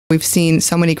We've seen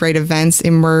so many great events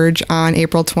emerge on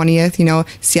April 20th.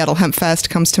 Seattle Hemp Fest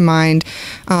comes to mind.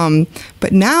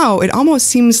 But now it almost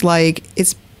seems like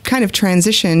it's kind of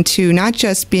transitioned to not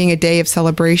just being a day of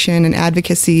celebration and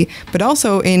advocacy, but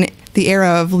also in the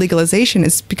era of legalization,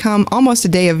 it's become almost a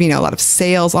day of, a lot of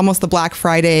sales, almost the Black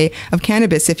Friday of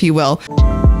cannabis, if you will.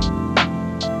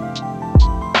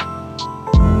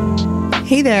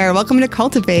 Hey there, welcome to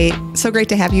Cultivate. So great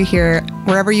to have you here.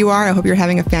 Wherever you are, I hope you're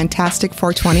having a fantastic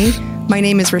 420. My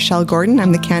name is Rochelle Gordon.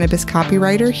 I'm the cannabis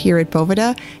copywriter here at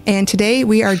Boveda. And today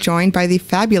we are joined by the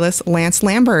fabulous Lance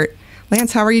Lambert.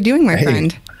 Lance, how are you doing, my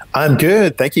friend? I'm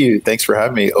good. Thank you. Thanks for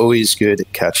having me. Always good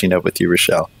catching up with you,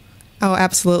 Rochelle. Oh,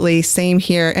 absolutely. Same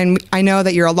here. And I know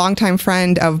that you're a longtime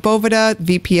friend of Boveda,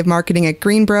 VP of Marketing at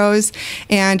GreenBroz,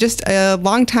 and just a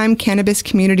longtime cannabis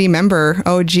community member,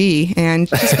 OG. And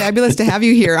just fabulous to have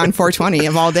you here on 420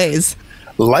 of all days.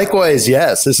 Likewise,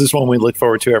 yes. This is one we look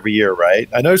forward to every year, right?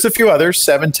 I know there's a few others,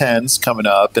 710s coming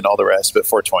up and all the rest, but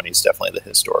 420 is definitely the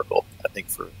historical, I think,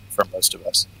 for most of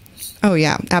us. Oh,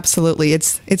 yeah, absolutely.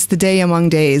 It's the day among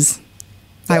days,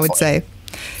 definitely. I would say.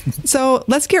 So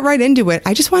let's get right into it.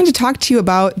 I just wanted to talk to you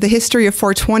about the history of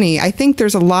 420. I think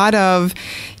there's a lot of,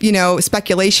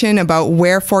 speculation about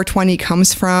where 420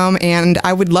 comes from, and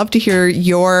I would love to hear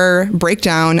your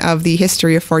breakdown of the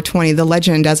history of 420, the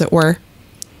legend, as it were.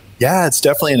 Yeah, it's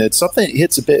definitely, and it's something that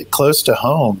hits a bit close to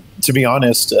home. To be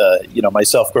honest,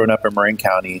 myself growing up in Marin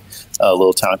County, a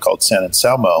little town called San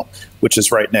Anselmo, which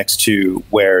is right next to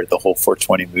where the whole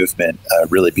 420 movement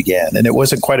really began. And it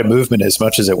wasn't quite a movement as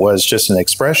much as it was just an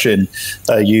expression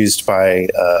used by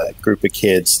a group of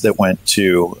kids that went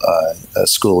to a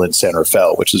school in San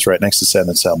Rafael, which is right next to San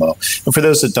Anselmo. And for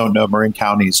those that don't know, Marin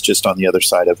County is just on the other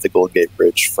side of the Golden Gate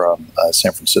Bridge from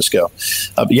San Francisco.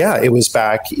 But yeah, it was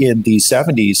back in the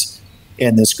 70s.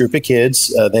 And this group of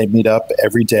kids, they meet up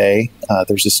every day.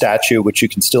 There's a statue, which you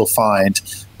can still find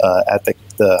at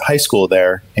the high school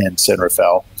there in San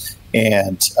Rafael.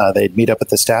 And they'd meet up at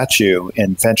the statue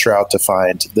and venture out to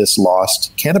find this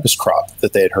lost cannabis crop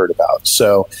that they had heard about.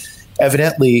 So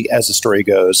evidently, as the story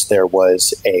goes, there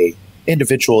was a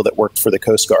individual that worked for the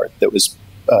Coast Guard that was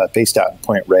based out in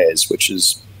Point Reyes, which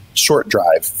is a short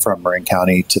drive from Marin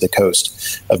County to the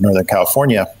coast of Northern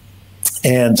California.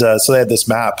 And so they had this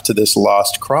map to this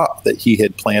lost crop that he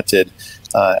had planted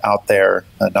out there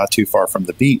not too far from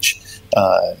the beach.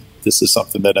 This is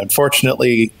something that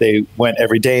unfortunately they went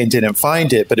every day and didn't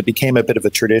find it, but it became a bit of a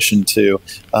tradition to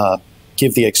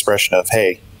give the expression of,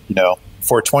 hey,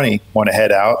 420, want to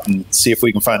head out and see if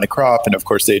we can find the crop. And of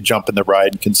course, they'd jump in the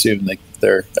ride and consume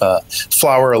their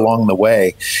flower along the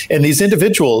way. And these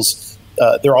individuals,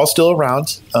 they're all still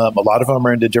around. A lot of them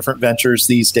are into different ventures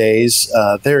these days.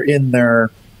 They're in their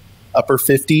upper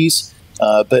 50s,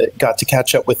 but got to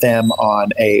catch up with them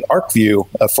on a ArcView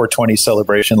 420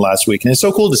 celebration last week. And it's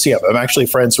so cool to see them. I'm actually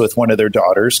friends with one of their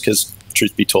daughters because,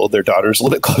 truth be told, their daughter's a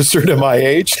little bit closer to my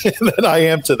age than I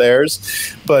am to theirs.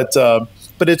 But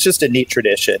it's just a neat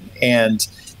tradition. And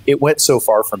it went so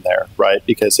far from there, right?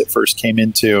 Because it first came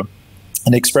into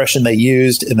an expression they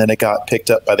used, and then it got picked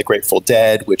up by the Grateful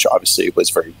Dead, which obviously was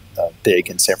very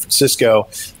big in San Francisco.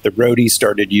 The roadies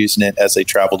started using it as they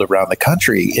traveled around the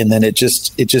country, and then it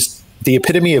just the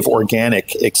epitome of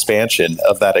organic expansion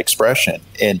of that expression.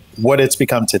 And what it's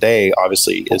become today,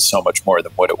 obviously, is so much more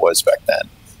than what it was back then.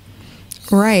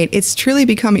 Right. It's truly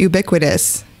become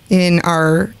ubiquitous in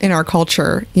our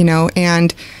culture,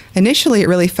 and initially, it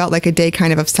really felt like a day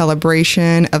kind of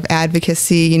celebration, of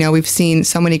advocacy. We've seen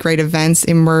so many great events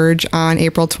emerge on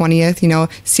April 20th.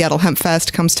 Seattle Hemp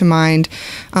Fest comes to mind.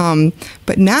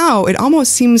 But now it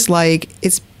almost seems like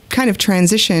it's kind of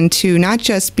transitioned to not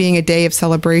just being a day of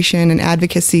celebration and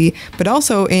advocacy, but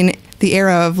also in the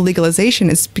era of legalization,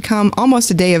 it's become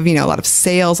almost a day of, a lot of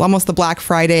sales, almost the Black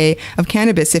Friday of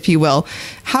cannabis, if you will.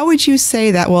 How would you say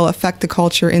that will affect the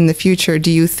culture in the future? Do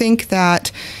you think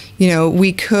that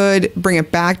we could bring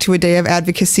it back to a day of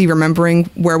advocacy, remembering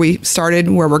where we started,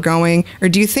 where we're going? Or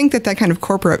do you think that kind of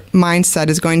corporate mindset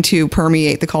is going to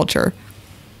permeate the culture?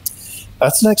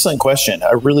 That's an excellent question.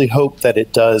 I really hope that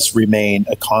it does remain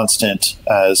a constant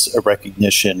as a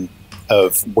recognition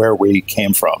of where we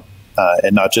came from,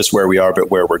 and not just where we are,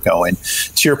 but where we're going.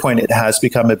 To your point, it has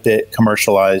become a bit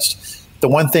commercialized. The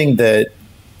one thing that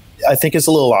I think is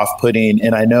a little off-putting,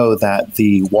 and I know that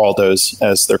the Waldos,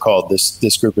 as they're called,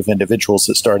 this group of individuals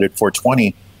that started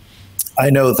 420, I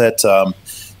know that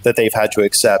that they've had to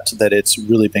accept that it's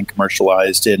really been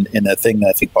commercialized. And the thing that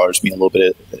I think bothers me a little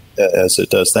bit, as it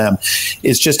does them,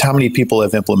 is just how many people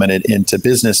have implemented into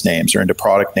business names or into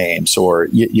product names, or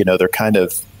they're kind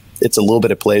of it's a little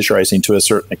bit of plagiarizing to a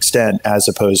certain extent, as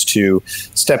opposed to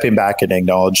stepping back and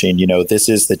acknowledging, this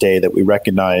is the day that we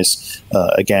recognize,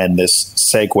 again, this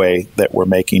segue that we're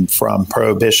making from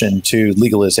prohibition to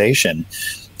legalization.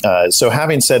 So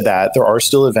having said that, there are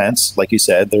still events. Like you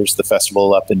said, there's the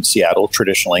festival up in Seattle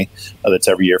traditionally that's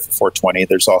every year for 420.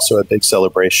 There's also a big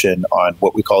celebration on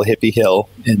what we call Hippie Hill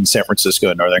in San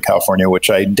Francisco in Northern California, which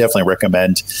I definitely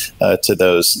recommend to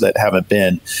those that haven't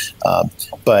been.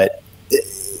 But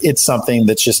it's something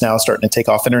that's just now starting to take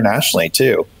off internationally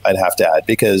too, I'd have to add,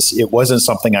 because it wasn't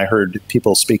something I heard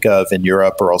people speak of in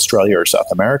Europe or Australia or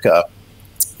South America,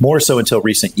 more so until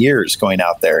recent years, going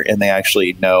out there and they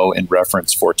actually know and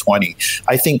reference 420.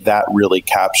 I think that really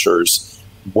captures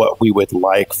what we would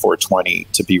like 420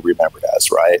 to be remembered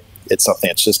as, right? It's something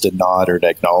that's just a nod or an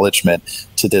acknowledgement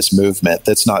to this movement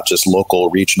that's not just local,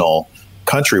 regional,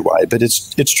 countrywide, but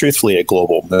it's truthfully a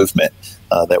global movement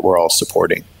that we're all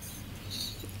supporting.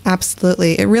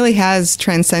 Absolutely. It really has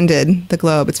transcended the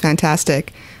globe. It's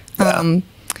fantastic. Yeah. I'm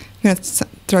going to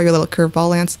throw you a little curveball,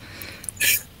 Lance.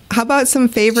 How about some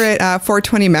favorite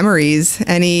 420 memories?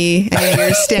 Any of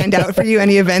yours stand out for you?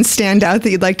 Any events stand out that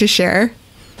you'd like to share?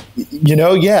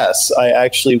 Yes, I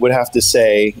actually would have to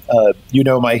say,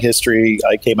 my history.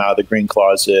 I came out of the green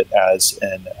closet as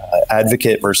an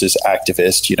advocate versus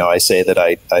activist. I say that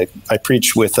I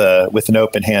preach with an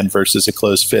open hand versus a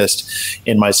closed fist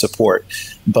in my support.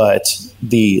 But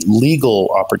the legal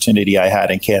opportunity I had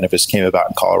in cannabis came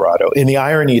about in Colorado. And the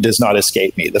irony does not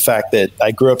escape me. The fact that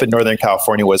I grew up in Northern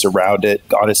California, was around it.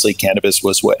 Honestly, cannabis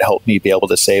was what helped me be able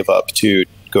to save up to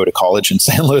go to college in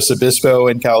San Luis Obispo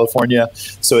in California.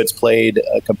 So it's played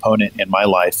a component in my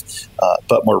life.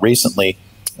 But more recently,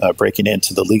 breaking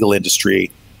into the legal industry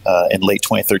in late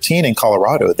 2013 in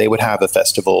Colorado, they would have a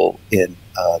festival in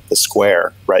the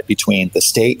square right between the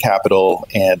state capitol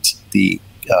and the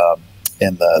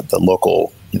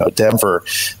local, Denver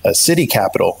city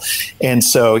capital. And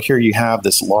so here you have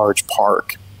this large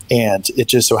park. And it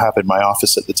just so happened my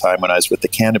office at the time when I was with the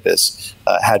Cannabis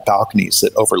had balconies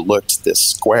that overlooked this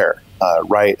square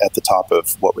right at the top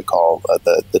of what we call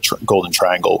the Golden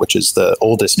Triangle, which is the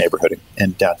oldest neighborhood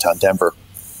in downtown Denver.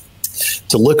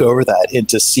 To look over that and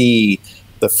to see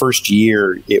the first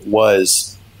year it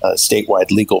was statewide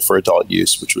legal for adult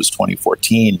use, which was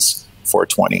 2014's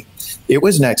 420. It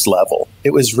was next level.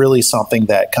 It was really something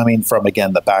that, coming from,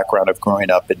 again, the background of growing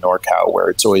up in NorCal, where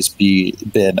it's always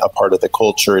been a part of the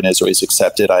culture and is always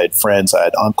accepted. I had friends, I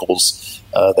had uncles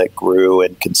that grew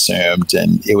and consumed,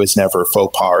 and it was never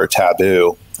faux pas or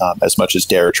taboo, as much as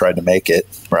Dare tried to make it,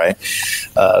 right?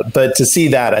 But to see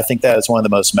that, I think that is one of the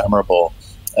most memorable.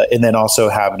 And then also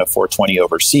having a 420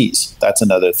 overseas. That's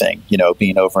another thing,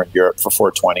 being over in Europe for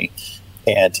 420.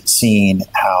 And seeing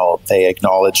how they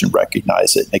acknowledge and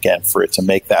recognize it. And again, for it to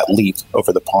make that leap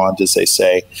over the pond, as they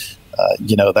say,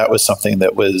 that was something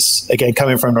that was, again,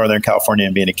 coming from Northern California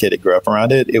and being a kid that grew up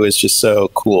around it, it was just so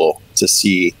cool to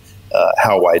see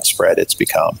how widespread it's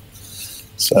become.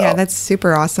 So, yeah, that's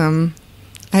super awesome.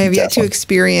 I have yet to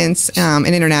experience an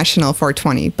international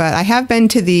 420, but I have been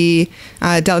to the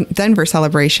Denver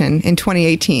celebration in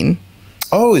 2018.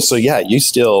 Oh, so yeah, you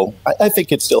still, I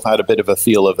think it still had a bit of a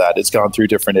feel of that. It's gone through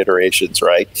different iterations,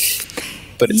 right?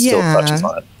 But it still touches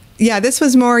on it. Yeah, this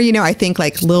was more, I think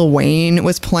like Lil Wayne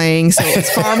was playing, so it was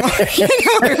far more,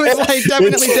 it was like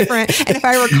definitely different. And if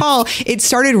I recall, it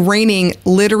started raining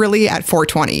literally at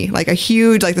 420, like a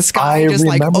huge, like the sky just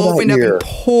like opened up and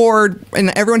poured,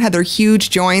 and everyone had their huge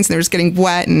joints and they were just getting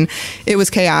wet, and it was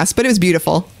chaos, but it was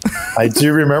beautiful. I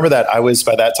do remember that.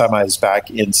 By that time, I was back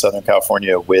in Southern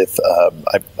California with,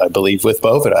 I believe with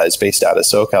Boveda. I was based out of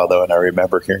SoCal though, and I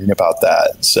remember hearing about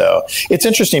that. So it's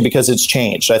interesting because it's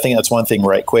changed. I think that's one thing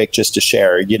right quick, just to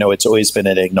share, it's always been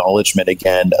an acknowledgement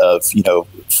again of,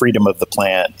 freedom of the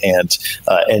plant and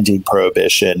ending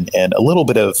prohibition and a little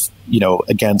bit of,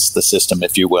 against the system,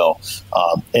 if you will.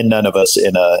 And none of us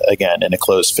in a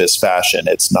closed fist fashion.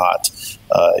 It's not,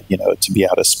 to be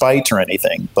out of spite or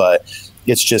anything, but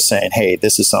it's just saying, hey,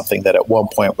 this is something that at one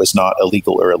point was not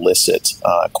illegal or illicit.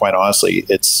 Quite honestly,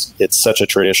 it's such a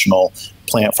traditional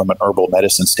plant from an herbal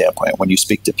medicine standpoint when you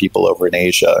speak to people over in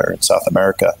Asia or in South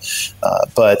America.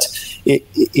 But it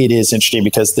is interesting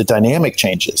because the dynamic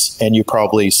changes, and you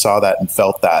probably saw that and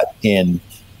felt that in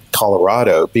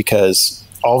Colorado, because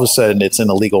all of a sudden it's in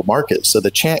a legal market. So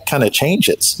the chant kind of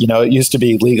changes. It used to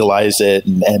be legalize it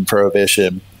and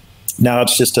prohibition. Now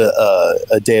it's just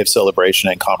a day of celebration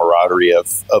and camaraderie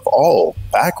of all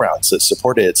backgrounds that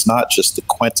support it. It's not just the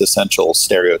quintessential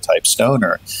stereotype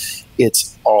stoner.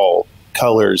 It's all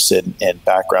colors and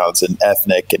backgrounds and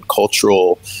ethnic and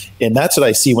cultural. And that's what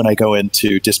I see when I go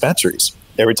into dispensaries.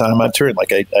 every time I'm on tour.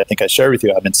 Like I think I shared with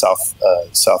you, I'm in South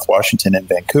Washington in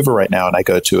Vancouver right now, and I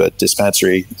go to a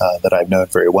dispensary that I've known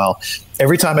very well.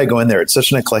 Every time I go in there, it's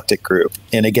such an eclectic group.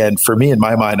 And again, for me, in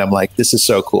my mind, I'm like, this is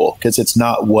so cool because it's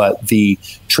not what the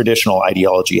traditional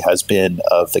ideology has been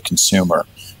of the consumer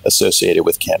associated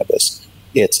with cannabis.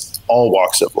 It's all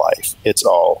walks of life. It's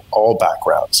all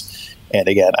backgrounds. And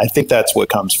again, I think that's what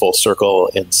comes full circle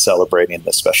in celebrating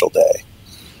this special day.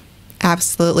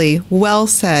 Absolutely. Well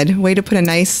said. Way to put a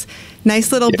nice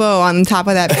little bow on top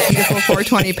of that beautiful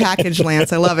 420 package,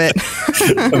 Lance. I love it.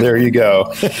 There you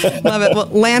go. Love it. Well,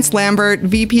 Lance Lambert,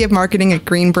 VP of Marketing at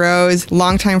GreenBroz,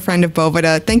 longtime friend of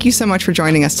Boveda. Thank you so much for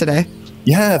joining us today.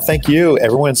 Yeah, thank you.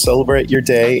 Everyone celebrate your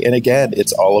day. And again,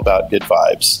 it's all about good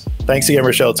vibes. Thanks again,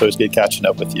 Rochelle. It's always good catching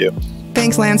up with you.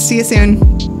 Thanks, Lance. See you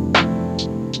soon.